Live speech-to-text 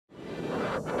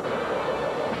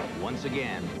once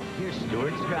again. Here's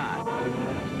Stuart Scott.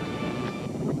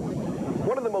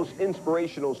 One of the most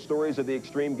inspirational stories of the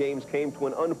Extreme Games came to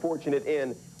an unfortunate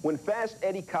end when Fast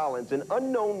Eddie Collins, an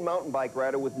unknown mountain bike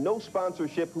rider with no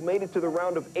sponsorship who made it to the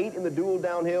round of 8 in the dual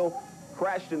downhill,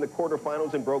 crashed in the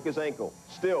quarterfinals and broke his ankle.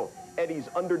 Still, Eddie's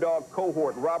underdog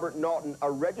cohort, Robert Naughton,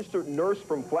 a registered nurse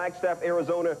from Flagstaff,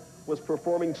 Arizona, was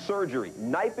performing surgery,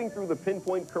 knifing through the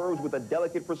pinpoint curves with a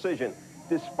delicate precision,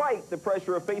 despite the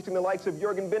pressure of facing the likes of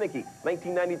Jürgen Benecke,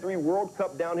 1993 World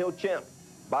Cup downhill champ,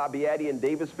 Bobby Addy and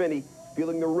Davis Finney,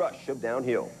 feeling the rush of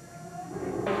downhill.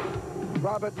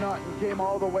 Robert Naughton came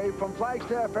all the way from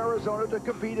Flagstaff, Arizona to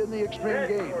compete in the Extreme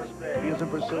Games. He isn't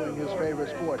pursuing his favorite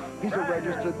sport. He's a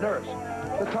registered nurse.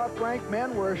 The top-ranked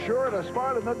men were assured a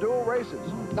spot in the dual races.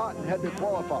 Naughton had to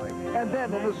qualify. And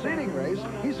then in the seeding race,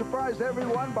 he surprised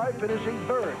everyone by finishing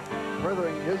third,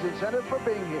 furthering his incentive for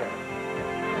being here.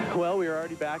 Well, we were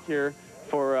already back here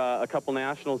for a couple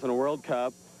nationals and a World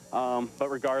Cup. But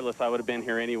regardless, I would have been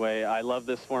here anyway. I love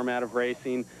this format of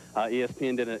racing.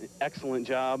 ESPN did an excellent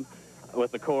job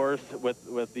with the course,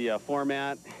 with the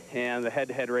format, and the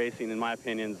head-to-head racing, in my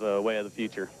opinion, is the way of the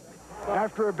future.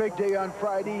 After a big day on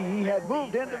Friday, he had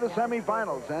moved into the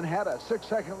semifinals and had a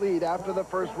 6-second lead after the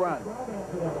first run.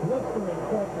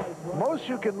 Most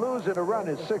you can lose in a run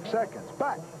is 6 seconds,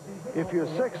 but if you're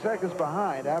 6 seconds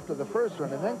behind after the first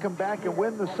run and then come back and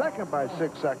win the second by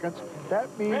 6 seconds, that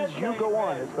means you go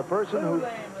on. It's the person who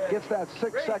gets that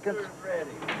 6 seconds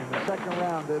in the second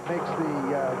round that makes the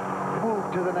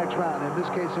move to the next round. In this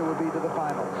case, it would be to the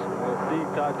finals. We'll see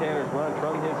Todd Tanner's run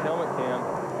from his helmet cam.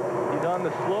 He's on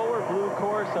the slower blue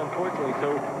course, unfortunately,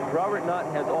 so Robert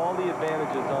Naughton has all the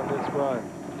advantages on this run.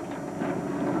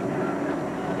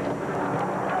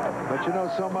 But you know,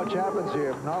 so much happens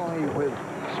here, not only with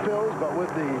spills, but with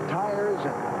the tires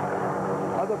and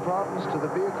other problems to the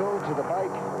vehicle, to the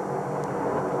bike.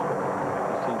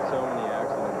 I've seen so many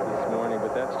accidents this morning,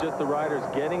 but that's just the riders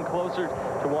getting closer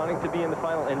to wanting to be in the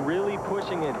final and really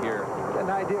pushing it here. Get an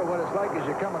idea what it's like as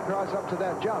you come across up to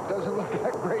that jump. Doesn't look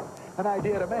that great an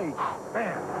idea to me.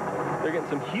 Man, they're getting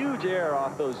some huge air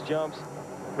off those jumps,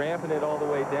 ramping it all the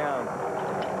way down.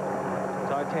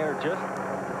 Todd Tanner just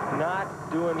not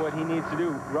doing what he needs to do.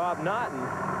 Rob Naughton,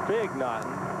 Big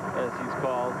Naughton, as he's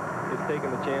called, is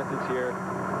taking the chances here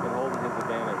and holding his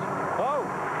advantage. Oh,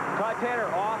 Todd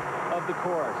Tanner off of the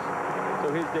course.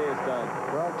 So his day is done.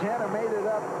 Well, Tanner made it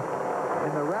up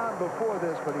in the round before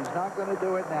this, but he's not going to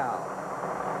do it now.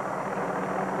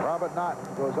 Robert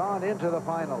Naughton goes on into the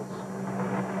finals.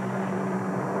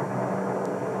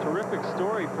 Terrific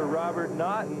story for Robert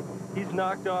Naughton. He's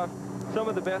knocked off some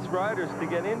of the best riders to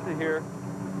get into here.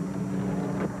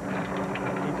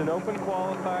 He's an open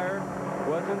qualifier,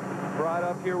 wasn't brought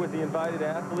up here with the invited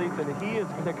athletes, and he is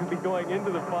going to be going into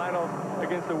the finals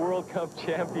against the World Cup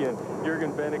champion,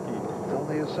 Jürgen Benecke. It's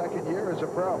only his second year as a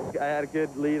pro. I had a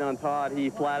good lead on Todd. He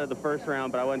flatted the first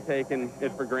round, but I wasn't taking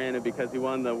it for granted because he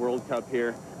won the World Cup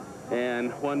here.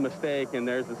 And one mistake, and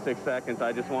there's the 6 seconds.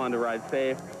 I just wanted to ride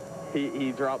safe.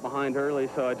 He dropped behind early,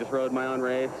 so I just rode my own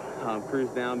race,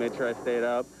 cruised down, made sure I stayed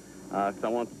up, because I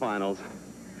want the finals.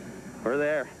 We're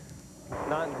there.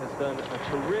 Naughton has done a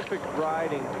terrific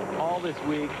riding all this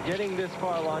week, getting this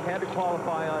far along, had to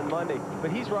qualify on Monday,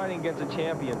 but he's riding against a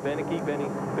champion. Benecke,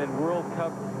 been World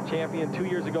Cup champion 2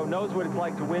 years ago, knows what it's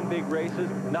like to win big races,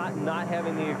 not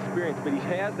having the experience, but he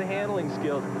has the handling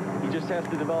skills. He just has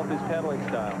to develop his pedaling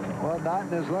style. Well,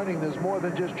 Naughton is learning there's more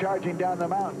than just charging down the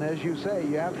mountain. As you say,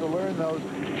 you have to learn those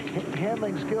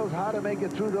handling skills, how to make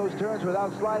it through those turns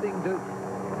without sliding to...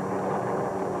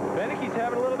 Benecke's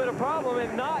having a little bit of problem,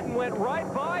 and Naughton went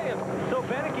right by him. So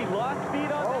Benecke lost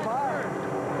speed on that turn.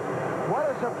 What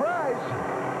a surprise.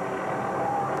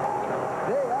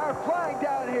 They are flying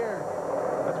down here.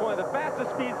 That's one of the fastest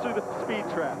speeds through the speed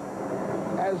trap.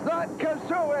 As Naughton comes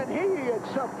through, and he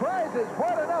surprises.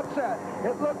 What an upset.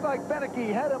 It looked like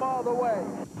Benecke had him all the way.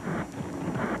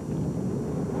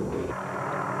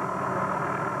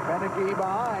 Benecke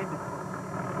behind.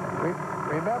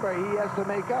 Remember, he has to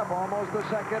make up almost a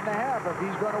second and a half if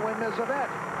he's going to win this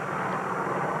event.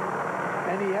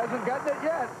 And he hasn't gotten it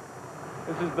yet.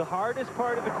 This is the hardest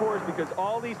part of the course because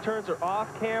all these turns are off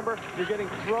camber. You're getting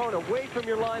thrown away from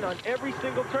your line on every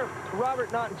single turn.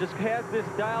 Robert Naughton just has this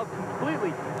dialed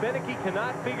completely. Benecke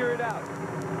cannot figure it out.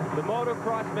 The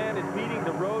motocross man is beating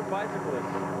the road bicyclist.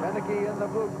 Benecke in the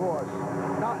blue course.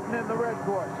 Naughton in the red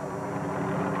course.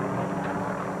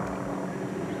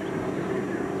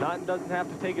 Naughton doesn't have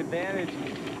to take advantage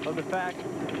of the fact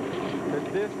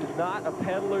that this is not a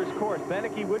peddler's course.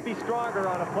 Beneke would be stronger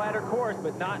on a flatter course,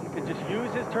 but Naughton could just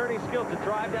use his turning skill to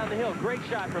drive down the hill. Great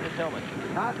shot from his helmet.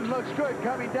 Naughton looks good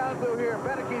coming down through here.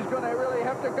 Beneke's going to really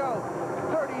have to go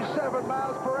 37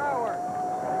 miles per hour.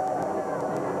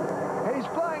 He's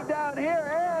flying down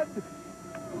here, and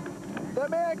the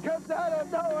man comes out of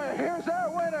nowhere. Here's our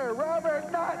winner, Robert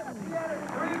Naughton,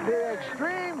 the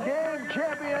Extreme Game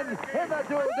champion in the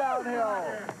dual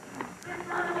downhill.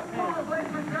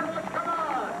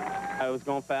 I was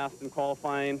going fast in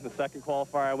qualifying. The second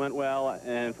qualifier I went well,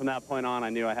 and from that point on I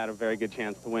knew I had a very good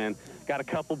chance to win. Got a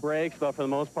couple breaks, but for the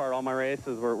most part all my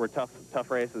races were tough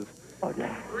races.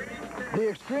 Okay. The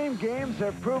Extreme Games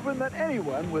have proven that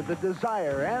anyone with the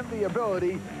desire and the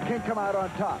ability can come out on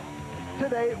top.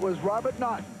 Today it was Robert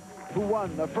Naughton who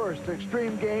won the first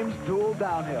Extreme Games dual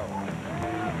downhill.